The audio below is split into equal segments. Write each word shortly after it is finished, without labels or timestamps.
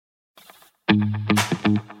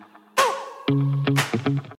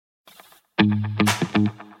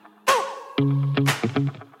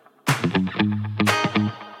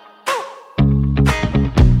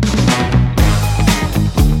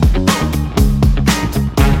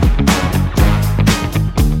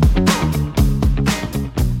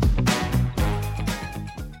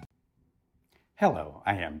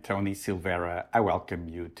I am Tony Silvera. I welcome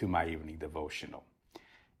you to my evening devotional.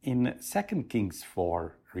 In 2 Kings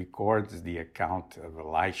 4 records the account of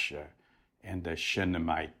Elisha and the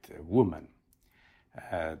Shunammite woman.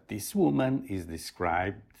 This woman is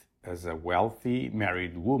described as a wealthy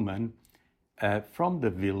married woman from the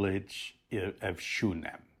village of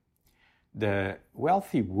Shunem. The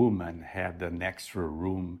wealthy woman had an extra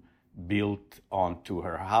room built onto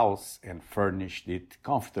her house and furnished it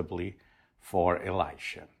comfortably for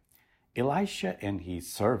Elisha. Elisha and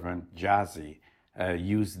his servant Gehazi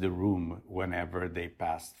used the room whenever they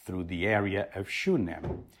passed through the area of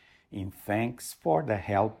Shunem, in thanks for the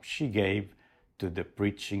help she gave to the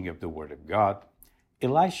preaching of the Word of God.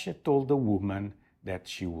 Elisha told the woman that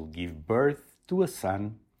she will give birth to a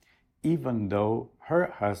son, even though her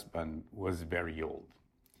husband was very old.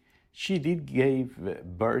 She did give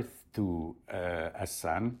birth to a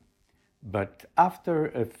son, but after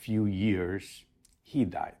a few years, he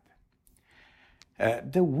died.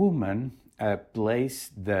 The woman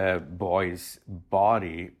placed the boy's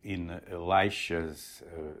body in Elisha's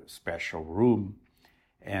special room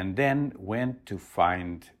and then went to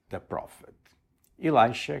find the prophet.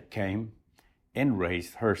 Elisha came and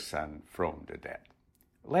raised her son from the dead.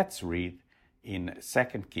 Let's read in 2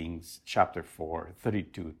 Kings chapter 4,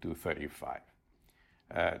 32 to 35.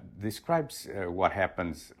 Describes what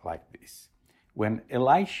happens like this. When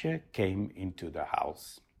Elisha came into the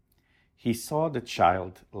house, he saw the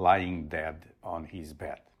child lying dead on his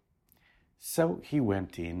bed. So he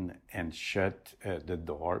went in and shut the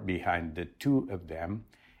door behind the two of them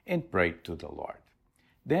and prayed to the Lord.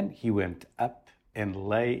 Then he went up and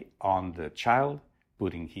lay on the child,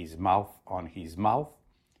 putting his mouth on his mouth,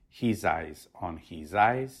 his eyes on his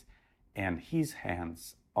eyes, and his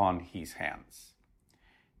hands on his hands.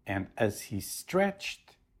 And as he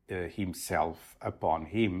stretched himself upon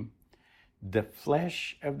him, the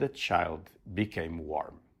flesh of the child became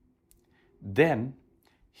warm. Then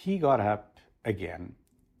he got up again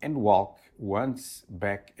and walked once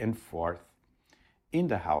back and forth in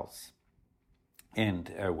the house,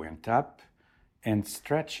 and went up and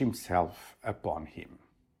stretched himself upon him.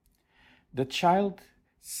 The child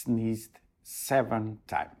sneezed 7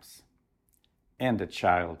 times, and the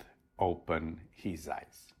child opened his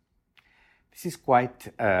eyes. This is quite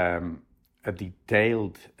a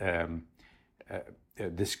detailed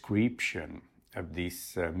description of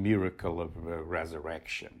this miracle of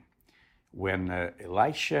resurrection. When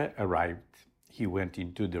Elisha arrived, he went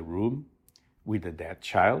into the room with the dead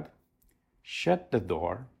child, shut the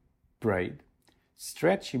door, prayed,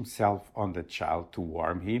 stretched himself on the child to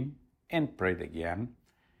warm him, and prayed again.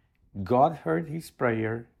 God heard his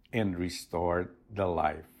prayer and restored the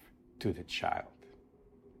life to the child.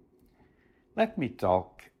 Let me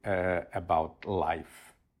talk about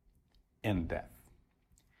life and death.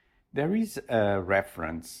 There is a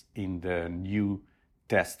reference in the New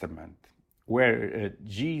Testament where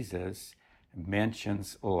Jesus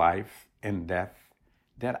mentions life and death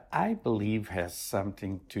that I believe has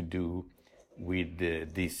something to do with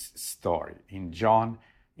this story. In John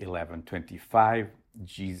 11:25,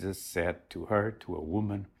 Jesus said to her, to a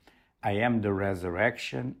woman, "I am the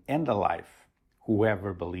resurrection and the life.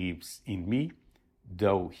 Whoever believes in me,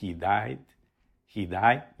 though he die,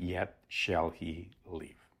 yet shall he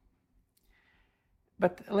live."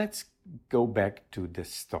 But let's go back to the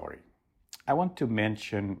story. I want to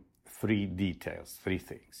mention 3 details, 3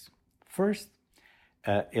 things. First,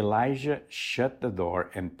 Elijah shut the door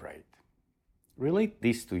and prayed. Relate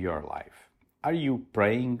this to your life. Are you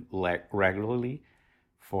praying regularly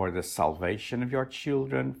for the salvation of your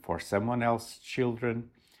children, for someone else's children?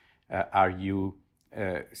 Are you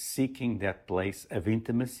seeking that place of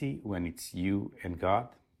intimacy when it's you and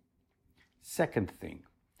God? Second thing,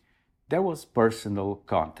 there was personal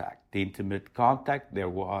contact. The intimate contact there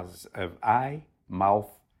was of eye,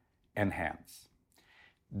 mouth, and hands.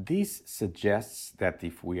 This suggests that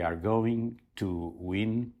if we are going to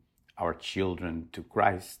win our children to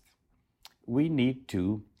Christ, we need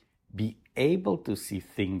to be able to see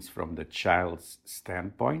things from the child's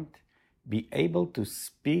standpoint, be able to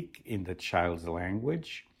speak in the child's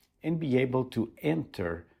language, and be able to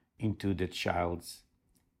enter into the child's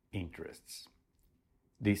interests.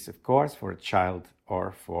 This, of course, for a child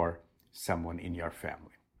or for someone in your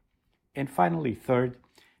family. And finally, third,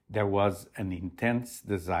 there was an intense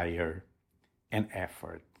desire and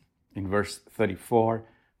effort. In verse 34,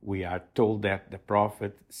 we are told that the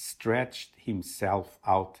prophet stretched himself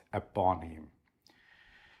out upon him.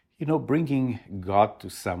 You know, bringing God to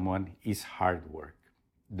someone is hard work,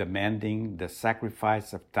 demanding the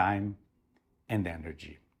sacrifice of time and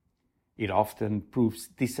energy. It often proves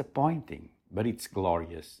disappointing but it's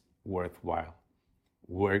glorious, worthwhile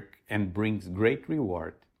work and brings great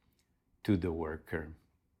reward to the worker.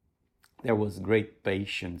 There was great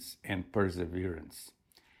patience and perseverance.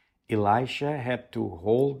 Elisha had to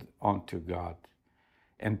hold on to God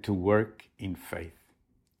and to work in faith.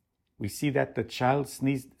 We see that the child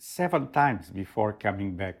sneezed 7 times before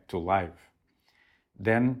coming back to life.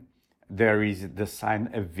 Then there is the sign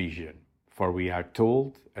of vision, for we are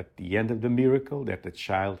told at the end of the miracle that the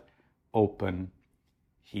child opened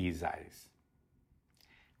his eyes.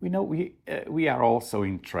 We know we are also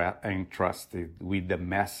entrusted with the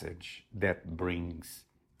message that brings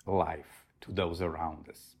life to those around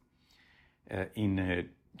us. In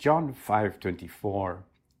John 5:24,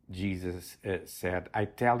 Jesus said, "I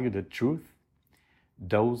tell you the truth,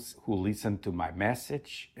 those who listen to my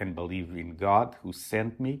message and believe in God who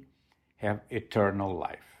sent me have eternal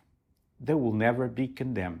life. They will never be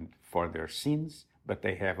condemned for their sins, but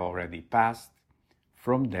they have already passed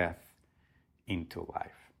from death into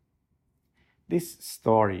life." This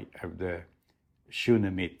story of the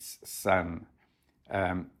Shunammite's son,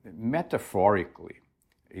 metaphorically,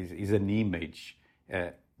 is an image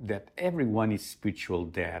that everyone is spiritual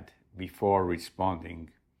dead before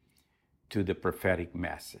responding to the prophetic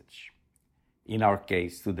message. In our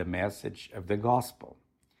case, to the message of the gospel.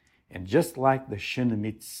 And just like the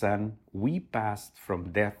Shunammite's son, we passed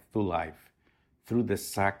from death to life through the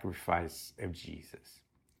sacrifice of Jesus.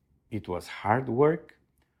 It was hard work,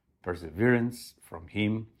 perseverance from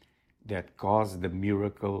him that caused the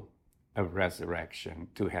miracle of resurrection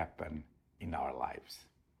to happen in our lives.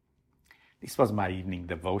 This was my evening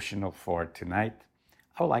devotional for tonight.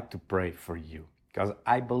 I would like to pray for you because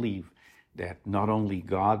I believe that not only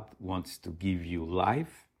God wants to give you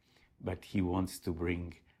life, but he wants to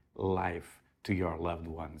bring life to your loved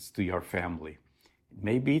ones, to your family.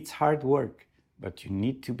 Maybe it's hard work, but you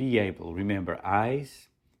need to be able, remember, eyes,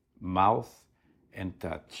 mouth, and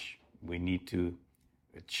touch. We need to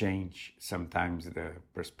change sometimes the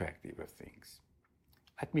perspective of things.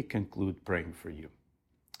 Let me conclude praying for you.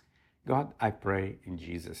 God, I pray in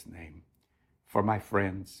Jesus' name for my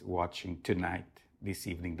friends watching tonight, this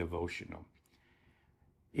evening devotional.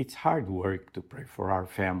 It's hard work to pray for our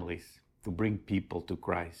families, to bring people to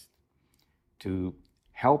Christ, to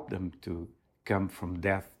help them to come from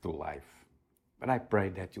death to life. But I pray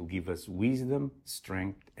that you'll give us wisdom,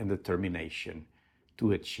 strength, and determination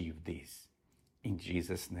to achieve this. In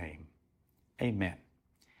Jesus' name, amen.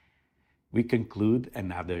 We conclude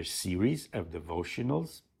another series of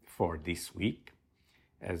devotionals for this week.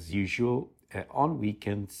 As usual, on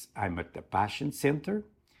weekends, I'm at the Passion Center,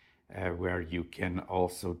 where you can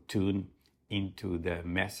also tune into the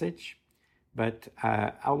message. But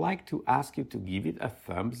I would like to ask you to give it a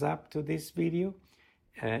thumbs up to this video.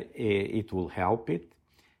 It will help it,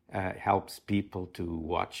 helps people to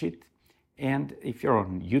watch it. And if you're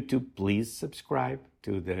on YouTube, please subscribe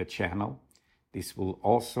to the channel. This will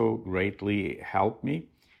also greatly help me.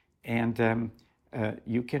 And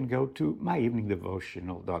you can go to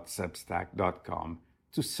myeveningdevotional.substack.com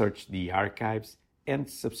to search the archives and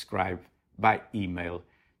subscribe by email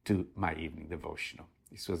to My Evening Devotional.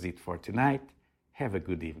 This was it for tonight. Have a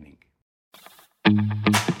good evening.